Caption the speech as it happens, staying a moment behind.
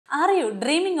Are you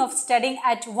dreaming of studying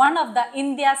at one of the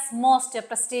India's most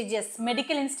prestigious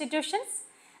medical institutions?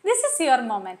 This is your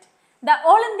moment. The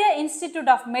All India Institute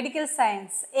of Medical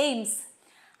Science, AIIMS,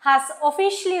 has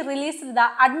officially released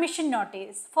the admission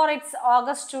notice for its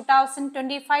August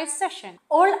 2025 session.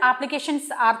 All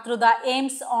applications are through the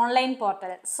AIIMS online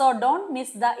portal, so don't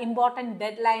miss the important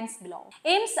deadlines below.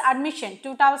 AIIMS Admission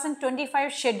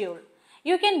 2025 schedule.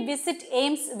 You can visit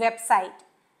AIIMS website.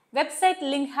 Website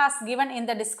link has given in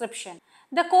the description.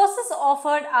 The courses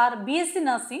offered are BSc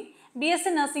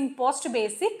Nursing Post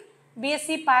Basic,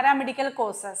 BSc Paramedical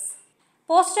courses,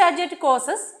 Postgraduate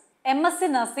courses, MSc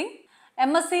Nursing,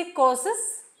 MSc courses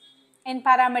in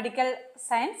Paramedical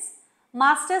Science,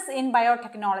 Masters in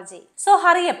Biotechnology. So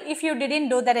hurry up if you didn't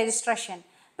do the registration.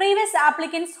 Previous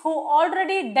applicants who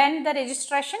already done the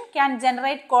registration can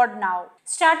generate code now.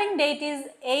 Starting date is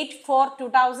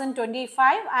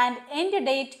 8/4/2025 and end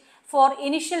date for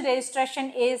initial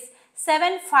registration is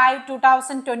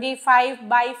 7/5/2025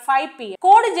 by 5 p.m.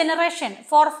 Code generation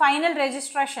for final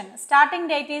registration. Starting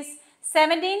date is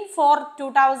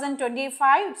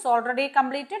 17/4/2025. It's already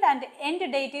completed and end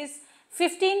date is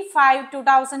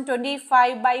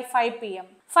 15/5/2025 by 5 p.m.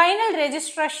 Final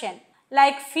registration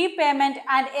like fee payment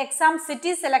and exam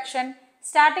city selection,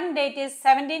 starting date is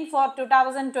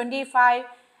 17/4/2025,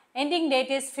 ending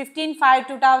date is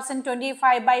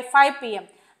 15/5/2025 by 5 p.m.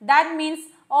 That means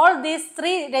all these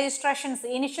three registrations,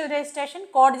 initial registration,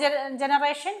 code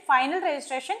generation, final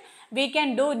registration, we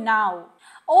can do now.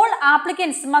 All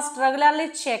applicants must regularly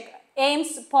check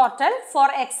AIIMS portal for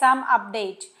exam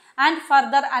update and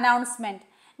further announcement.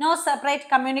 No separate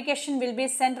communication will be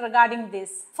sent regarding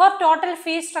this. For total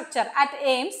fee structure at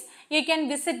AIIMS, you can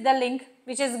visit the link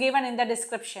which is given in the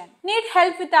description. Need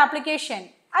help with the application?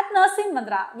 At Nursing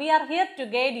Manthra, we are here to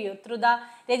guide you through the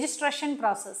registration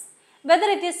process. Whether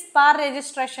it is PAR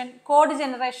registration, code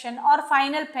generation or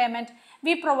final payment,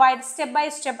 we provide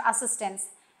step-by-step assistance.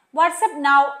 WhatsApp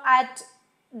now at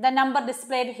the number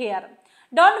displayed here.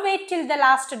 Don't wait till the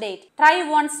last date. Try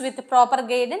once with proper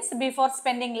guidance before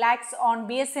spending lakhs on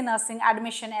BSc Nursing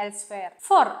admission elsewhere.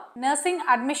 For nursing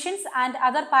admissions and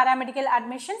other paramedical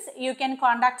admissions, you can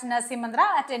contact Nursing Manthra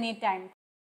at any time.